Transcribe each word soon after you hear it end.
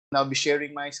I'll be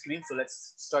sharing my screen. So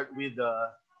let's start with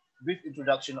a brief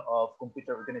introduction of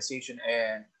computer organization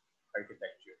and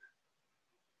architecture.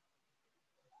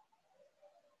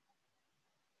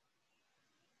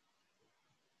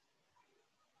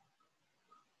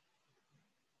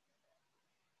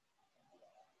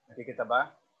 Nakikita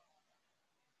ba?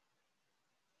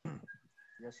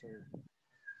 Yes, sir.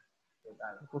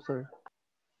 Opo, sir.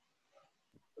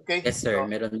 Okay. Yes, sir. So,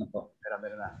 meron na po.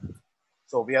 meron na.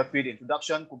 So we have the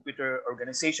introduction, computer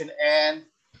organization, and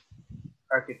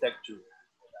architecture.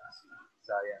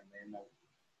 Zion.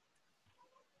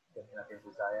 Ganyan natin si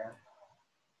Zion.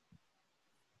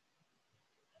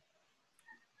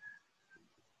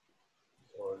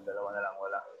 So, dalawa na lang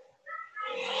wala.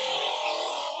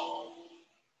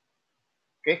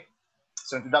 Okay.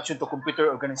 So introduction to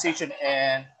computer organization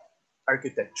and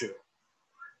architecture.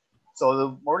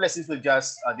 So more or less this will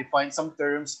just define some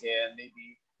terms and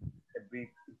maybe a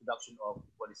brief introduction of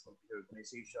what is computer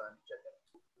organization, etc.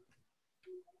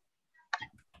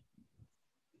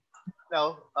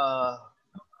 Now,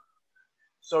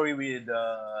 sorry with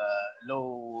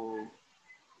low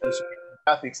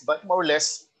graphics, but more or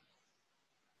less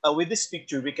with this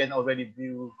picture we can already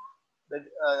view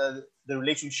the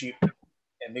relationship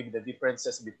and maybe the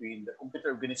differences between the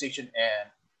computer organization and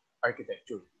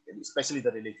architecture, especially the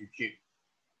relationship.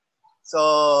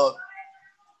 So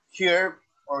here,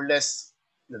 more or less,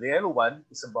 the yellow one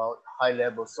is about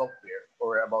high-level software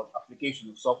or about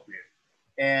application of software.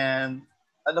 And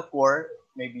at the core,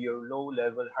 maybe your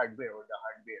low-level hardware or the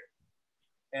hardware.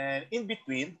 And in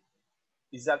between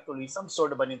is actually some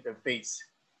sort of an interface.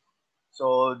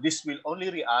 So this will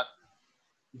only react,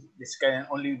 this can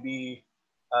only be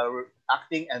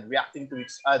acting and reacting to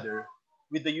each other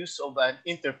with the use of an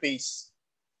interface.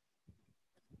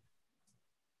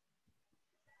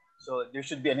 So there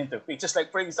should be an interface. Just like,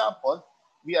 for example,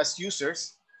 we as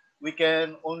users, we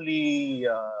can only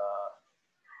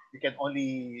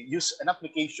use an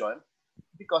application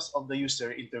because of the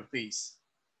user interface.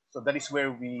 So that is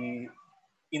where we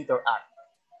interact.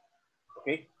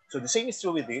 Okay. So the same is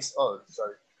true with this.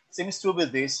 Same is true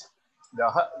with this. The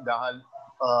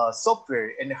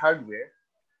software and the hardware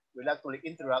will actually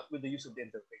interact with the use of the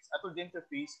interface. Actually, the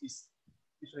interface is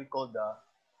usually called the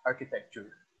architecture.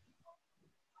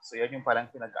 So yan yung parang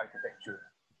pinag-architecture.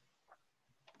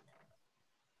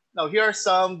 Now, here are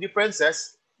some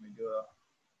differences.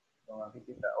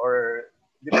 Or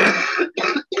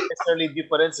necessarily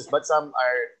differences, but some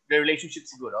are the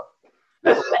relationships siguro.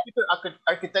 So computer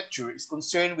architecture is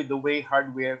concerned with the way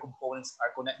hardware components are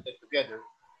connected together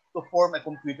to form a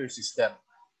computer system.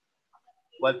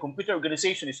 While computer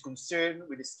organization is concerned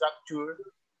with the structure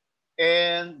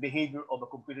and behavior of a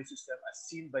computer system as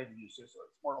seen by the user. So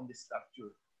it's more on the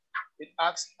structure. It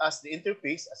acts as the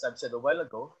interface, as I've said a while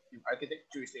ago, in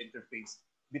architecture is the interface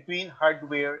between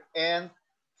hardware and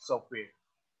software.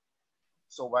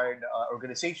 So while the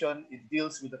organization, it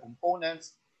deals with the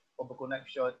components of a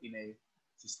connection in a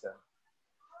system.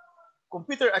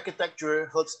 Computer architecture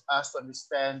helps us to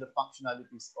understand the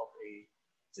functionalities of a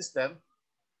system,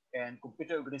 and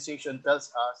computer organization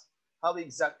tells us how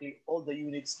exactly all the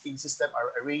units in system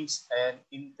are arranged and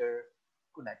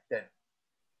interconnected.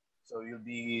 So you'll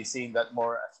be seeing that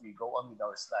more as we go on with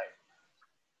our slide.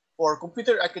 For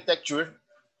computer architecture,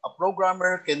 a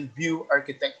programmer can view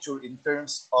architecture in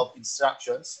terms of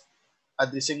instructions,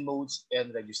 addressing modes,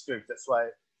 and registers. That's why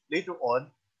later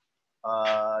on,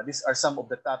 these are some of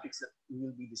the topics that we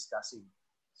will be discussing.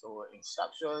 So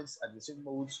instructions, addressing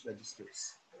modes,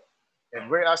 registers. And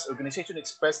whereas organization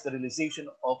express the realization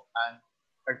of an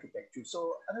architecture.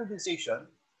 So an organization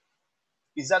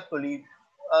is actually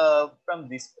from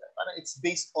this, it's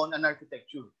based on an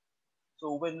architecture.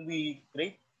 So when we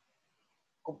create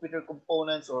computer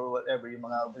components or whatever, yung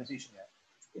mga organization yan,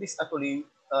 it is actually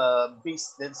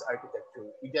based on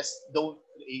architecture. We just don't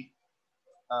create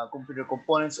computer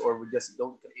components, or we just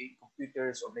don't create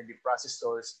computers or maybe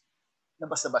processors na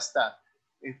basta-basta.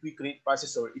 If we create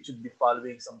processor, it should be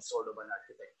following some sort of an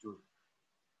architecture.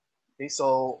 Okay,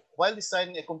 so while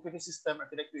designing a computer system,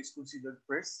 architecture is considered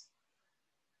first,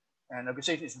 and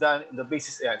organization is done on the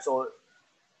basis. Yeah, so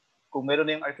kung meron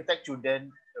na yung architecture,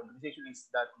 then the organization is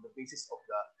done on the basis of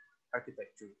the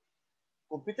architecture.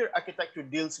 Computer architecture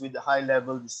deals with the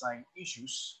high-level design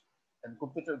issues, and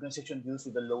computer organization deals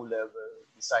with the low-level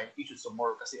design issues. So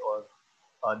more kasi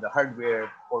on the hardware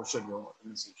portion yung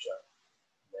organization.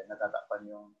 Then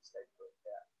natatakpan yung slide ko.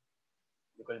 Kaya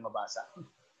hindi ko rin mabasa.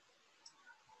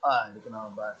 Hindi ko na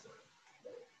mabasa.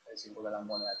 Ayusin ko na lang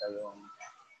muna yata yung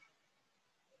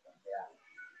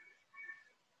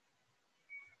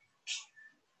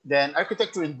Then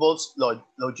architecture involves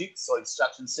logic, so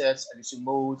instruction sets, addition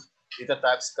modes, data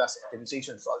types, class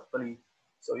optimization. So actually,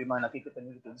 so yung mga nakikita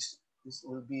nyo dito, this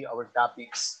will be our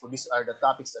topics, or these are the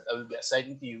topics that I will be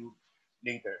assigning to you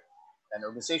later. And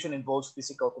organization involves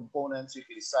physical components, you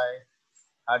can design,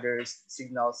 others,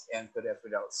 signals, and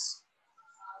peripherals.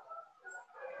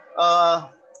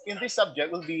 In this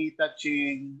subject, we'll be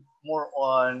touching more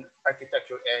on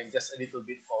architecture and just a little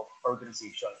bit of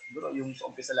organization. Siguro yung sa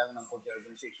umpisa lang ng konti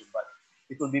organization, but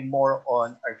it will be more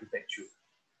on architecture.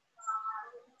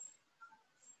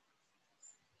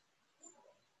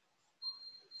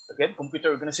 Again,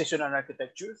 computer organization and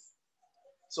architecture.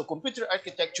 So computer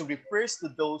architecture refers to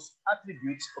those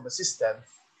attributes of a system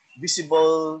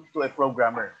visible to a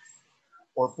programmer.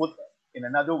 Or put in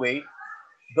another way,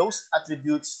 those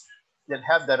attributes that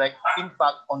have direct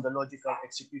impact on the logical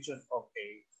execution of a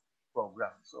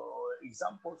program. So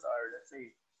examples are, let's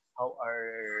say, how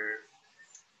are,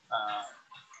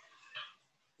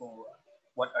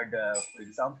 what are the, for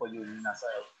example, yung nasa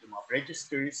yung mga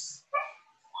registers,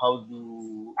 how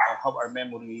are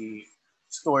memory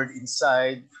stored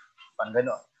inside,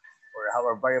 or how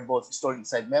are variables stored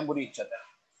inside memory, etc.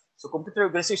 So computer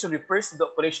organization refers to the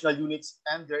operational units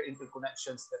and their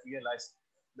interconnections that realize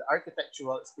the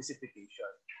architectural specification.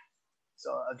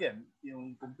 So again,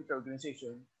 yung computer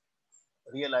organization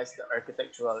realize the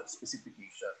architectural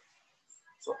specification.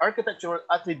 So architectural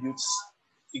attributes,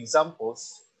 examples,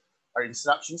 are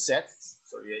instruction sets.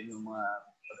 So yan yung mga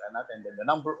and then the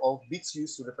number of bits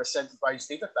used to represent various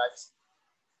data types,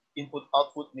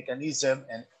 input-output mechanism,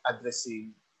 and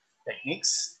addressing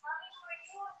techniques.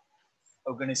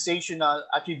 Organizational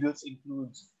attributes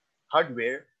include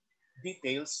hardware,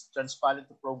 details transparent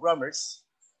to programmers,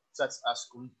 such as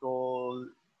control,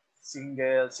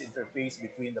 signals, interface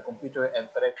between the computer and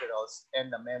peripherals,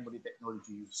 and the memory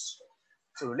technology used.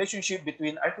 So relationship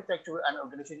between architecture and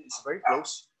organization is very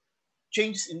close.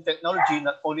 Changes in technology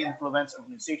not only influence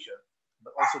organization,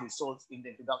 but also results in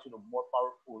the introduction of more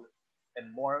powerful and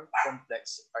more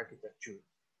complex architecture.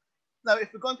 Now,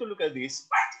 if we're going to look at this,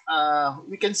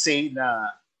 we can say na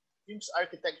yung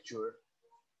architecture,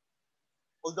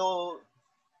 although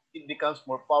it becomes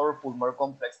more powerful, more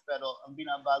complex, pero ang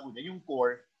binabago niya, yung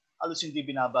core, halos hindi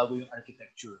binabago yung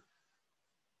architecture.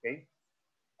 Okay?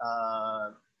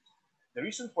 The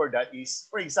reason for that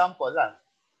is, for example lang,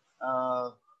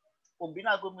 kung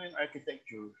binago mo yung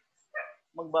architecture,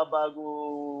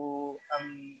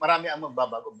 marami ang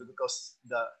magbabago because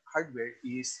the hardware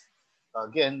is,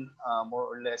 again, more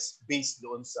or less based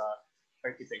doon sa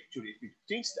architecture. If you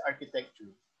change the architecture,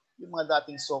 yung mga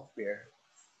dating software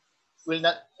will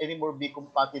not anymore be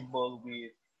compatible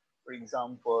with, for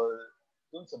example,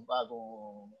 doon sa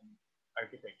bagong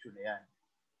architecture na yan.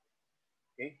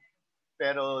 Okay?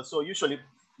 Pero, so usually,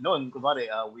 noon, kumari,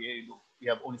 we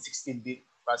have only 16-bit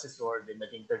processor, then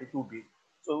naging 32-bit.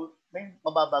 So, may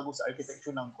mababago sa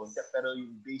architecture ng konti, pero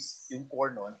yung base, yung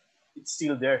core noon, it's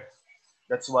still there.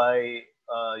 That's why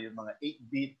yung mga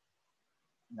 8-bit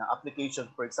na application,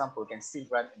 for example, can still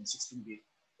run in 16-bit.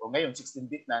 O ngayon,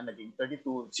 16-bit na, naging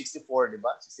 32, 64, di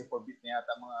ba? 64-bit na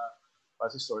yata mga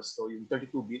processors. So, yung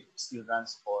 32-bit still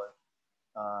runs on,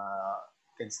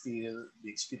 can still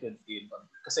be executed in.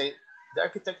 Kasi the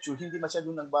architecture, hindi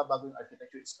masyadong nagbabago yung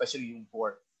architecture, especially yung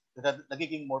core.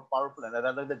 Nagiging more powerful na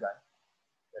nadadagdagan.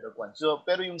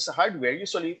 Pero yung sa hardware,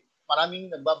 usually,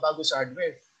 maraming nagbabago sa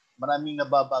hardware. Maraming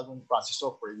nababagong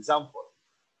processor, for example.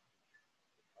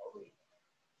 Okay.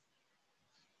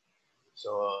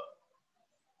 So,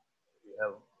 we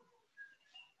have,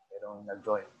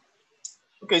 nag-join.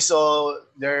 Okay, so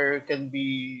there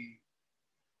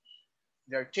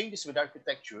are changes with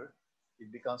architecture. It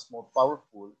becomes more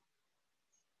powerful.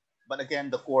 But again,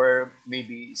 the core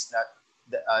maybe is not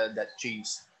that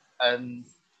changed. And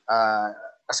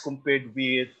as compared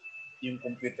with yung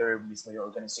computer mismo yung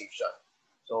organization.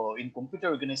 So in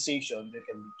computer organization, there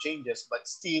can be changes, but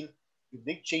still, if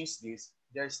they change this,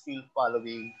 they're still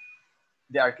following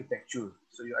the architecture.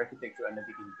 So your architecture are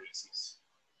nagiging basis.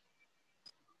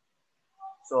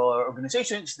 So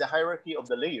organization is the hierarchy of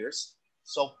the layers,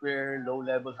 software,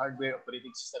 low-level hardware,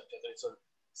 operating system, etc. So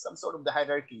some sort of the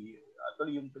hierarchy.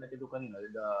 Actually, yung pinatid ko kanina,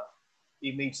 the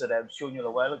image that I've shown you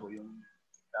a while ago, yung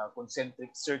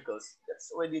concentric circles, that's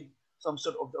already some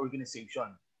sort of the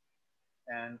organization.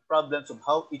 And problems of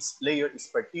how each layer is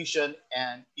partitioned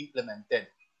and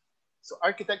implemented. So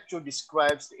architecture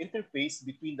describes the interface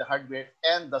between the hardware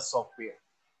and the software.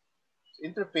 So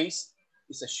interface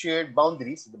is a shared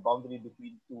boundary, so the boundary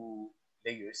between two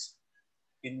layers,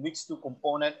 in which two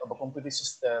components of a computer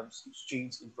system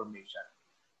exchange information.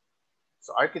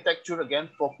 So architecture, again,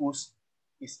 focus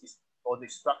is or the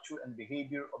structure and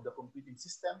behavior of the computing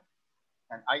system.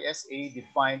 And ISA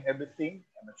define everything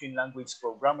a machine language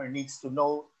programmer needs to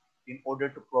know in order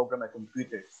to program a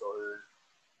computer. So,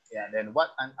 yeah, then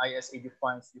what an ISA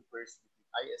defines differs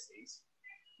between ISAs.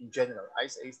 In general,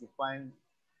 ISAs define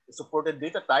the supported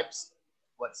data types,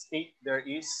 what state there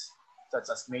is, such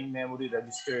as main memory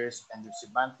registers, and the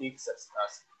semantics, such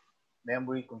as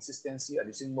memory consistency,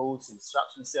 addressing modes,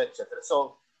 instruction set, etc.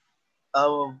 So,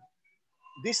 um,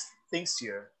 these things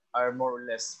here are more or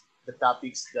less the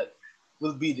topics that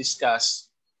will be discussed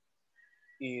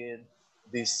in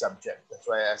this subject. That's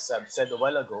why, as I've said a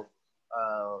while ago,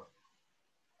 uh,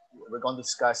 we're going to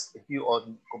discuss a few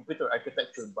on computer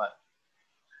architecture, but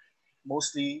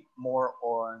mostly more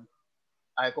on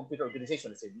computer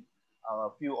organization, let's say. A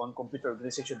few on computer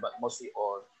organization, but mostly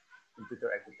on computer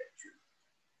architecture.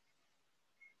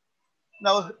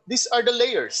 Now, these are the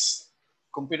layers,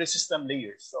 computer system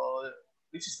layers. So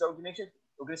this is the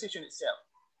organization itself.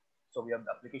 So we have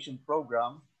the application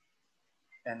program,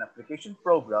 and application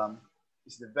program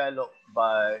is developed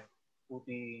by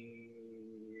putting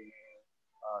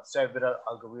several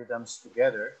algorithms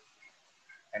together,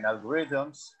 and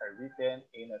algorithms are written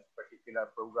in a particular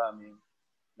programming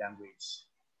language.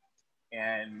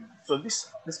 And so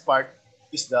this part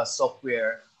is the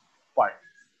software part.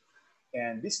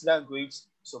 And this language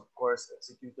is, of course,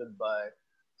 executed by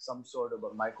some sort of a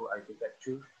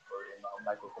microarchitecture or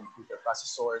microcomputer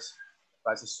processors.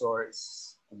 Processor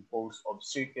is composed of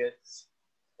circuits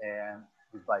and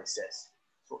devices.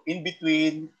 So in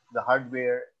between the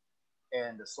hardware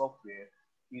and the software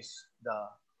is the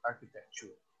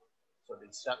architecture. So the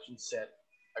instruction set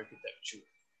architecture.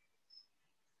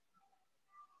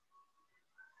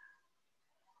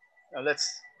 Now let's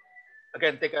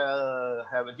again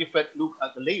have a different look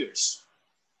at the layers.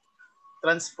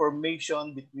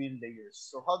 Transformation between layers.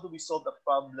 So how do we solve a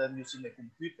problem using a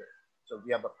computer? So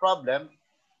we have a problem.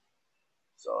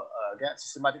 So again,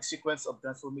 systematic sequence of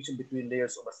transformation between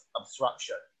layers of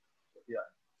abstraction. Yeah.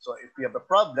 So if we have a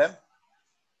problem,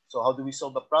 so how do we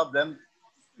solve the problem?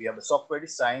 We have a software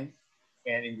design,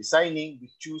 and in designing, we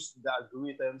choose the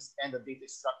algorithms and the data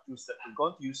structures that we're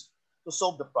going to use to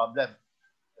solve the problem.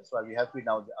 That's why we have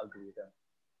now the algorithm.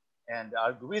 And the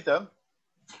algorithm,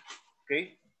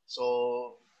 okay,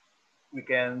 so we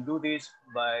can do this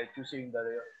by choosing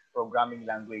the programming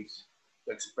language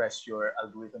to express your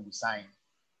algorithm design.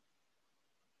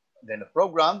 Then the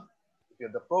program, if you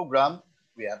have the program,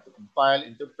 we have to compile,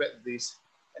 interpret this,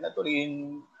 and actually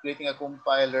in creating a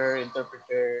compiler,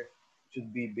 interpreter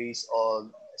should be based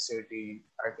on a certain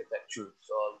architecture.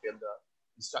 So we have the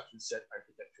instruction set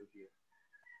architecture here.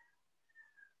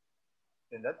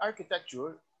 And that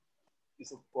architecture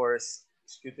is, of course,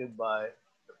 executed by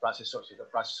the processor. So the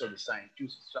processor design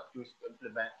choose structures to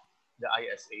implement the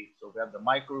ISA. So we have the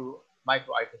micro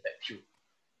architecture.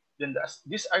 Then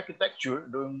this architecture,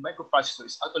 the microprocessor,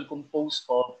 is actually composed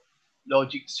of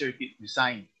logic circuit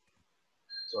design.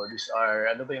 So these are,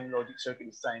 ano ba yung logic circuit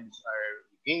design? These are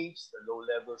gates, the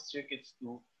low-level circuits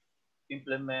to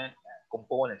implement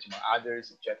components, mga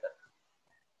others, etc.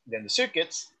 Then the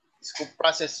circuits is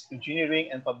process engineering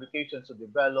and fabrication to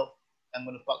develop and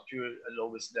manufacture a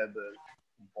lowest level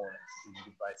components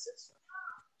in devices.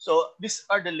 So these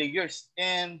are the layers,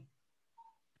 and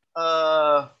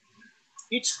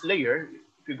each layer,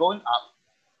 if you're going up,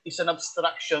 is an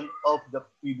abstraction of the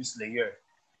previous layer.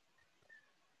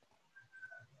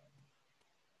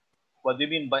 What do you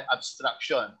mean by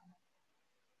abstraction?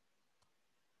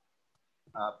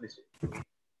 Please wait.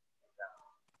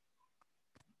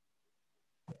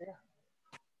 Okay.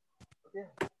 Okay.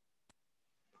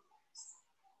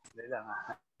 Dali lang,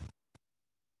 ha?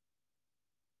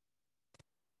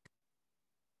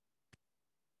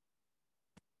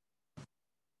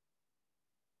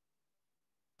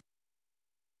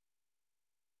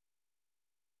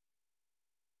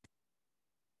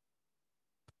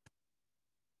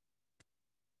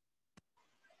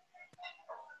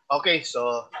 Okay,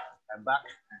 so I'm back.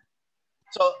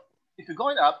 So if you're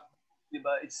going up,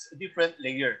 it's a different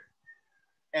layer.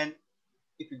 And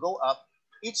if you go up,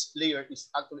 each layer is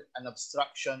actually an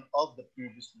abstraction of the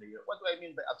previous layer. What do I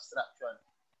mean by abstraction?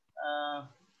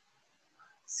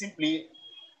 Simply,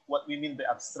 what we mean by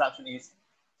abstraction is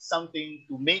something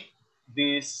to make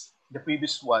the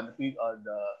previous one, the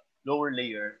lower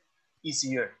layer,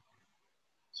 easier.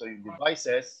 So your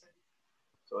devices,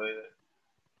 so it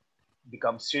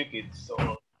becomes circuits, so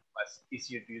it's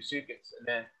easier to use circuits. And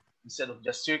then instead of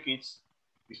just circuits,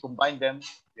 we combine them.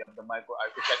 We have the micro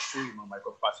architecture, yung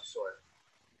microprocessor.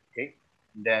 Okay,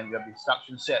 and then we have the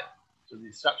instruction set. So the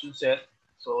instruction set,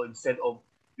 so instead of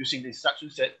using the instruction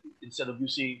set, instead of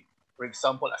using for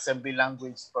example, assembly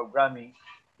language programming,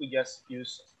 we just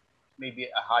use maybe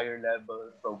a higher level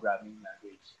programming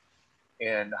language.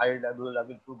 And higher level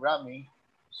programming,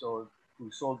 so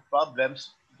to solve problems,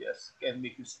 just can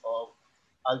make use of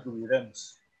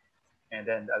algorithms. And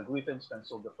then the algorithms can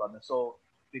solve the problem. So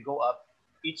we go up,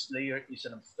 each layer is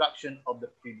an abstraction of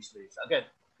the previous layers. Again,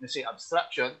 when you say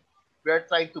abstraction, we are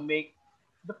trying to make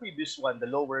the previous one, the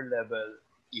lower level,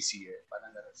 easier.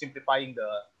 Parang simplifying the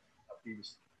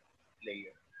previous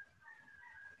layer.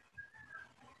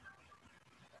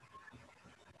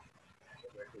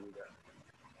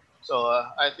 So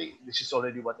I think this is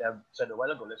already what I've said a while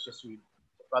ago. Let's just read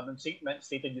the problem statement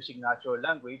stated using natural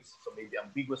language, so maybe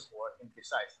ambiguous or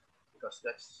imprecise, because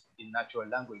that's in natural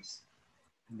language.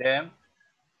 And then,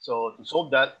 so to solve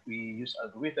that, we use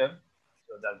algorithm.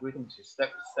 So the algorithm is a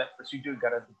step-to-step procedure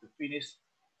guaranteed to finish.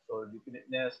 So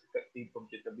definiteness, effective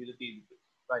computability,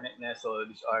 finiteness. So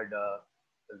these are the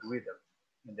algorithm.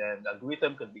 And then the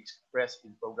algorithm can be expressed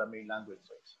in programming language.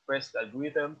 So express the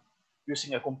algorithm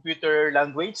using a computer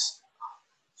language.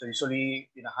 So usually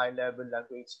in a high-level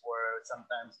language or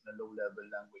sometimes in a low-level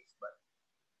language. But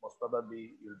most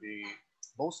probably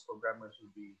most programmers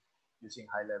will be using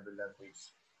high-level language,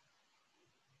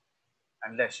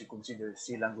 unless you consider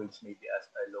C language maybe as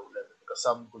a low level, because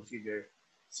some consider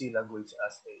C language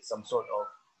as some sort of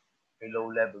a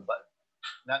low level, but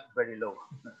not very low.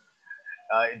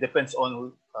 It depends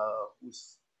on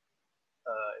who's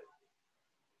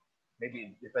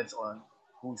maybe it depends on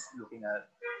who's looking at,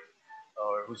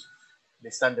 or who's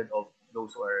the standard of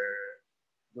those who are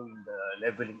doing the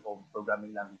leveling of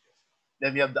programming languages.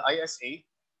 Then we have the ISA,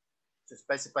 which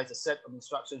specifies a set of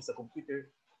instructions the computer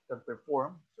can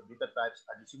perform, so data types,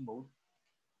 addressing mode.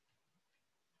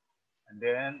 And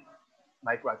then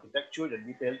microarchitecture, the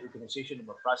detailed organization of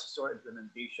a processor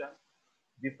implementation,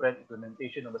 different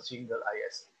implementation of a single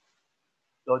ISA.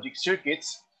 Logic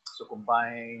circuits, so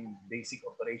combine basic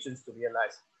operations to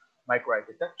realize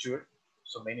microarchitecture,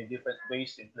 so many different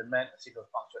ways to implement a single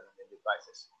function on the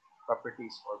devices,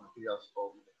 properties, or materials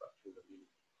of manufacturability.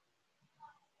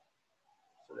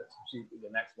 So let's proceed to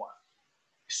the next one.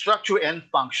 Structure and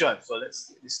function. So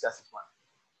let's discuss this one.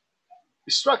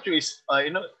 The structure is,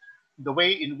 the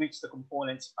way in which the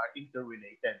components are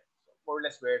interrelated. So more or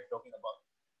less, we're talking about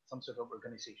some sort of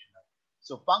organization.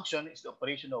 So function is the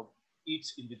operation of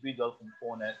each individual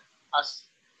component as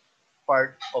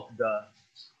part of the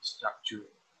structure.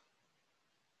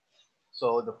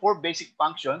 So the four basic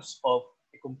functions of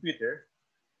a computer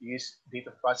is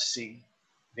data processing,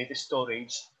 data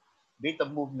storage, data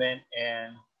movement,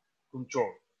 and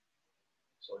control.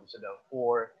 So these are the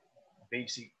four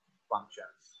basic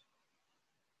functions.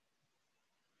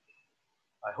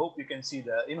 I hope you can see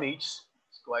the image.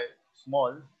 It's quite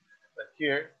small, but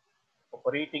here,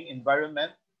 operating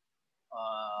environment,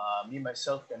 me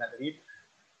myself cannot read.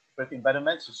 Operating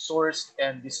environment, so source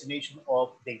and destination of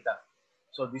data.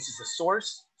 So this is the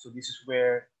source. So this is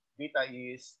where data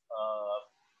is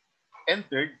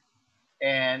entered,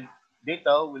 and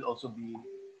data will also be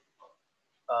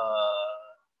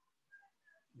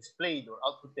displayed or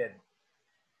outputted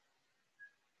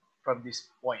from this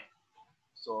point.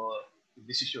 So if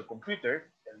this is your computer,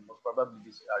 then most probably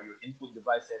these are your input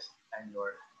devices and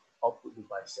your output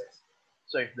devices.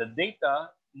 So if the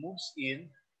data moves in,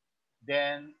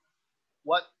 then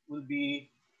what will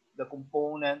be the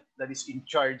component that is in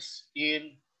charge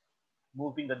in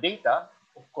moving the data?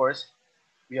 Of course,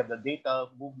 we have the data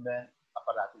movement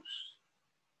apparatus.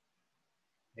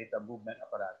 Data movement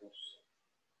apparatus.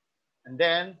 And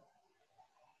then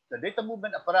the data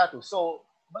movement apparatus. So,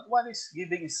 but what is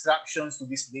giving instructions to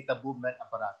this data movement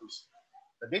apparatus?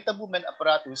 The data movement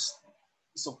apparatus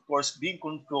is, of course, being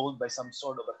controlled by some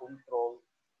sort of a control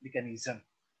mechanism.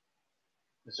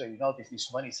 So you notice this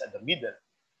one is at the middle.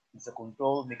 It's a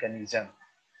control mechanism.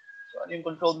 So yung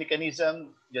control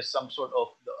mechanism, just some sort of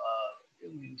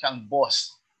yung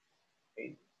boss.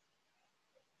 Okay?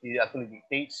 It actually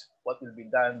dictates what will be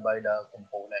done by the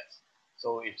components.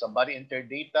 So if somebody entered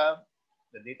data,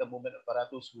 the data movement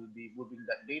apparatus will be moving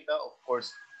that data, of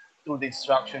course, through the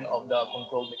instruction of the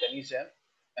control mechanism,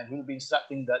 and will be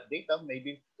instructing that data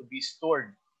maybe to be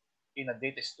stored in a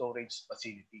data storage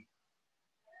facility.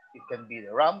 It can be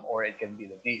the RAM or it can be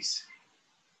the disk.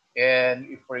 And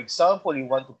if, for example, you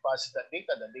want to process that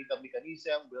data, the data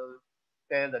mechanism will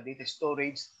tell the data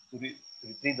storage to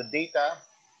retrieve the data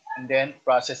and then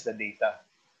process the data.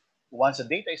 Once the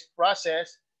data is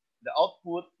processed, the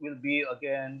output will be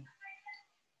again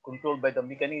controlled by the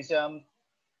mechanism,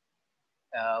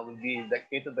 will be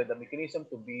dictated by the mechanism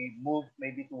to be moved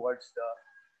maybe towards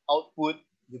the output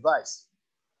device.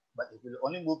 But it will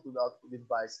only move to the output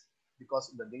device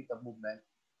because of the data movement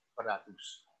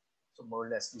apparatus. So more or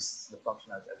less, this is the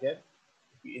functionality. Again,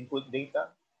 if you input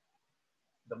data,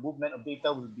 the movement of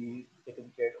data will be taken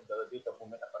care of the data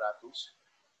movement apparatus.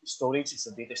 Storage is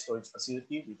a data storage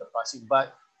facility with a processing,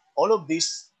 but all of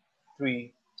these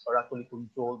three are actually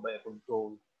controlled by a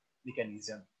control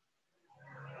mechanism.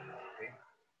 Okay.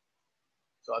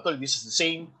 So I told you this is the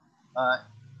same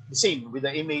with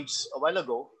the image a while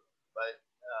ago, but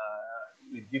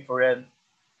with different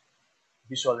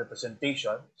visual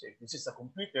representation. So if this is a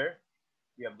computer,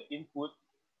 we have the input.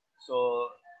 So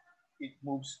it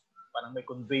moves, parang may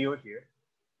conveyor here.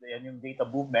 Yan yung data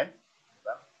movement.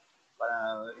 Diba?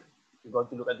 Parang if you're going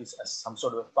to look at this as some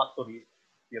sort of a factory,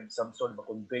 we have some sort of a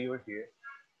conveyor here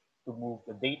to move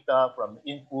the data from the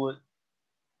input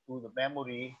to the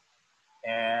memory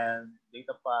and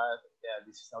data path. Yeah,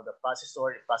 this is now the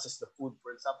processor. It processes the food,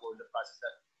 for example, it processes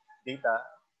that data,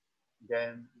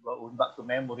 then go back to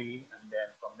memory, and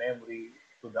then from memory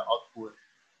to the output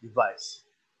device.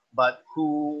 But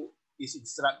who is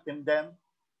instructing them?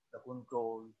 The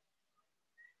control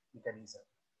mechanism.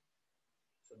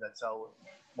 So that's how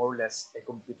more or less a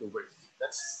computer works.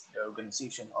 That's the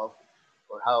organization of,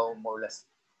 or how more or less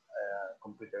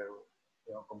computer,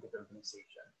 computer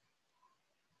organization.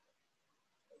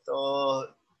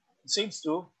 So it seems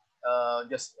to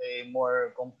just a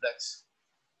more complex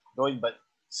drawing, but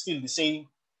still the same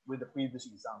with the previous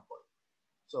example.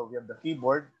 So we have the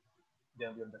keyboard,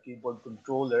 then we have the keyboard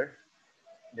controller,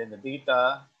 then the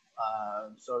data.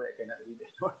 Sorry, I cannot read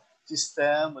anymore.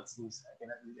 System, what's this? I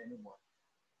cannot read anymore.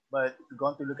 But if you're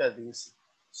going to look at this,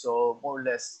 so more or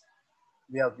less,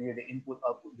 we have here the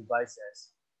input-output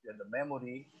devices. We have the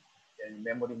memory, then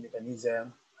memory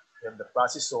mechanism. We have the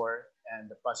processor, and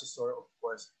the processor, of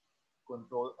course,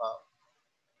 control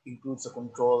includes a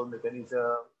control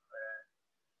mechanism,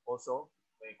 also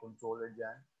a controller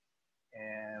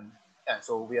dyan. And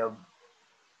so we have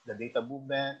the data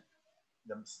movement,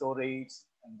 the storage,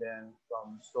 and then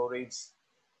from storage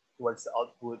towards the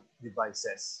output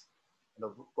devices. And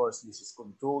of course, this is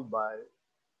controlled by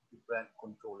different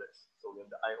controllers. So we have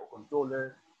the I/O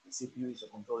controller, the CPU is a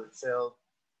controller itself,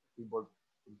 keyboard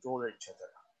controller, etc.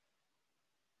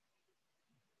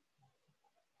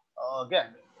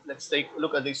 Again, let's take a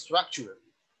look at the structure.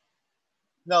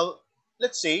 Now,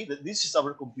 let's say that this is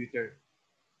our computer.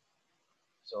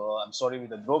 So I'm sorry with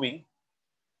the drawing.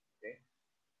 Okay.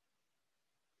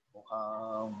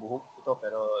 Mukhang buhok ito,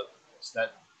 pero it's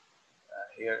not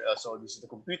here. So this is the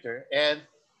computer. And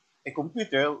a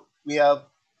computer, we have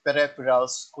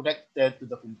peripherals connected to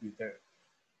the computer.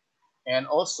 And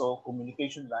also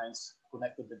communication lines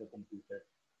connected to the computer.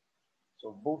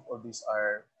 So both of these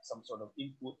are some sort of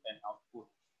input and output.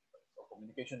 So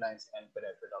communication lines and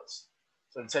peripherals.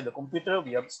 So inside the computer,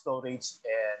 we have storage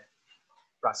and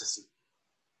processing.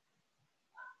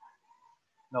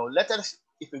 Now,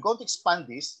 if we're going to expand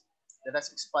this, let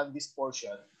us expand this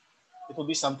portion. It will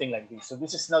be something like this. So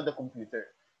this is now the computer.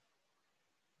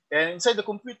 And inside the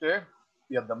computer,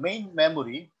 we have the main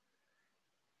memory.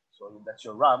 So that's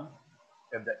your RAM.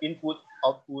 You have the input,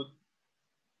 output,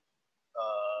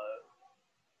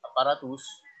 apparatus,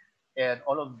 and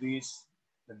all of these,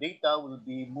 the data will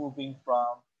be moving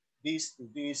from this to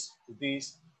this to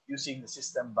this using the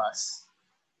system bus.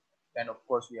 And of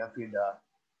course, we have here the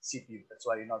CPU. That's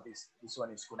why you notice this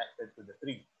one is connected to the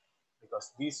 3,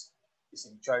 because this is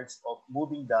in charge of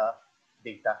moving the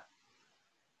data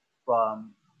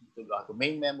from to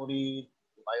main memory,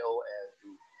 to I/O, and to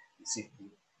the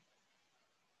CPU.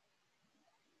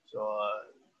 So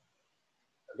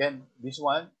again, this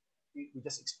one, we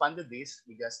just expanded this.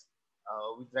 We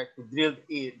try to drill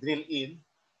in.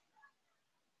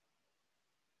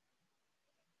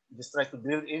 We just try to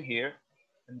drill in here,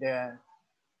 and then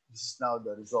this is now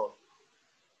the result.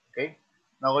 Okay.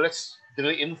 Now let's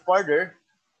drill in further.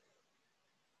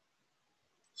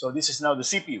 So this is now the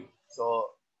CPU.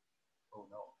 So, oh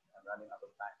no, I'm running out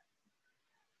of time.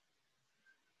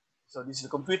 So this is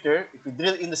the computer. If we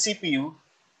drill in the CPU,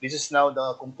 this is now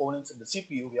the components of the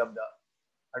CPU. We have the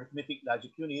arithmetic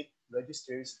logic unit,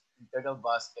 registers, internal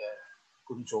bus, and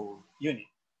control unit.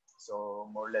 So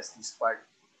more or less this part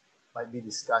might be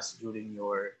discussed during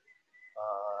your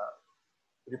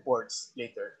reports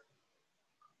later.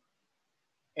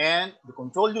 And the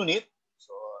control unit,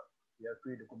 so we have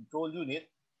created the control unit.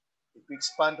 If we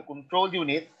expand the control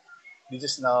unit, this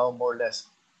is now more or less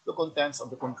the contents of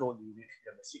the control unit. We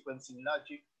have the sequencing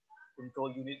logic,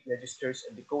 control unit, registers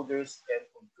and decoders, and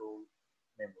control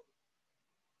memory.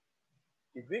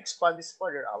 If we expand this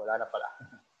further, wala na pala.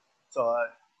 So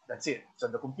that's it. So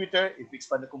the computer, if we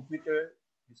expand the computer,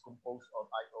 it's composed of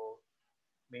I/O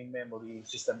main memory,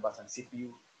 system bus, and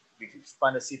CPU. We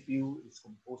expand the CPU is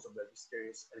composed of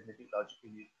registers, arithmetic logic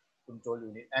unit, control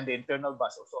unit, and the internal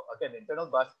bus. Also, again, the internal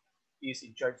bus is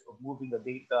in charge of moving the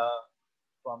data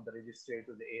from the register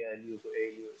to the ALU to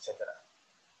ALU, etc.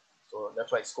 So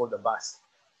that's why it's called the bus.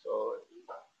 So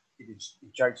it is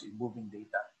in charge of moving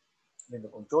data. Then the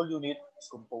control unit is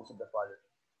composed of the following: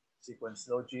 sequence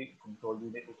logic, control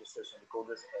unit, registers and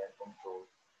decoders, and control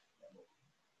memory.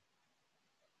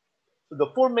 So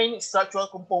the four main structural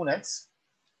components,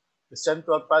 the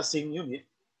central processing unit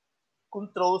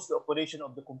controls the operation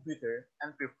of the computer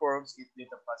and performs its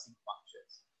data processing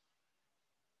functions.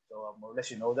 So more or less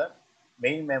you know that.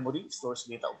 Main memory stores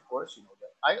data, of course, you know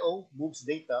that. I/O moves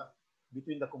data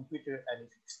between the computer and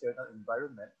its external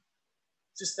environment.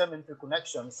 System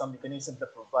interconnection, some mechanism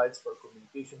that provides for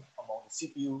communication among the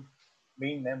CPU,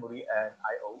 main memory, and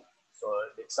I/O. So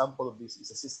the example of this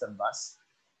is a system bus.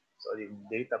 So the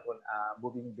data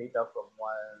moving data from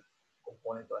one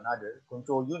component to another.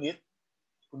 Control unit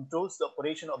controls the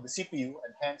operation of the CPU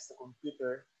and hence the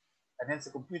computer.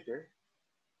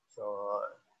 So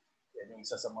yan yung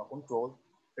isa sa mga control.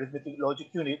 Arithmetic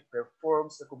logic unit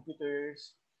performs the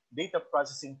computer's data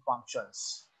processing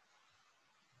functions.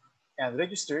 And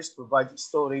registers provide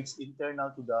storage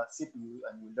internal to the CPU,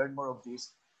 and we'll learn more of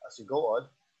this as we go on.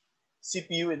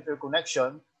 CPU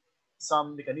interconnection,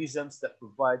 some mechanisms that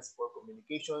provides for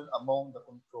communication among the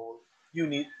control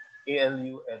unit,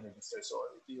 ALU, and register. So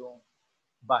ito yung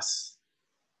bus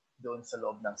doon sa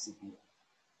loob ng CPU.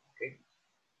 Okay?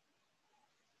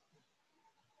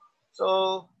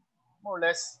 So more or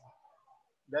less,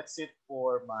 that's it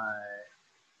for my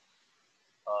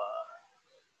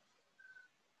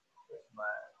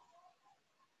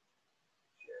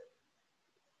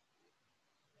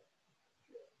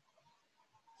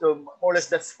so more or less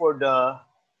that's for the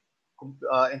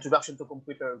introduction to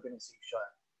computer organization.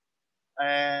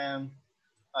 And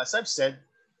as I've said,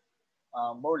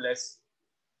 more or less,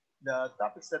 the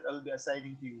topics that I'll be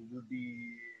assigning to you will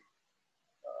be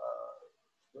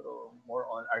more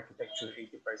on architecture,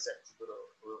 80%,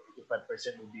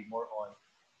 85% will be more on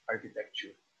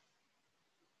architecture.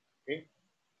 Okay,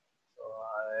 so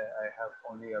I have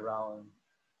only around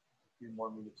a few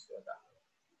more minutes to that.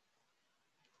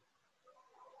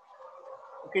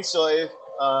 Okay, so if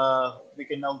we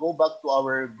can now go back to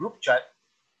our group chat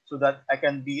so that I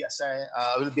can be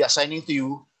will be assigning to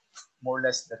you more or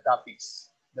less the topics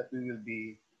that we will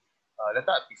be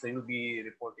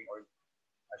reporting or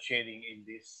sharing in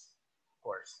this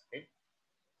course. Okay,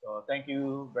 so thank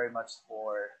you very much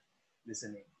for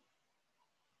listening.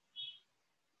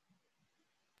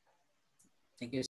 Thank you.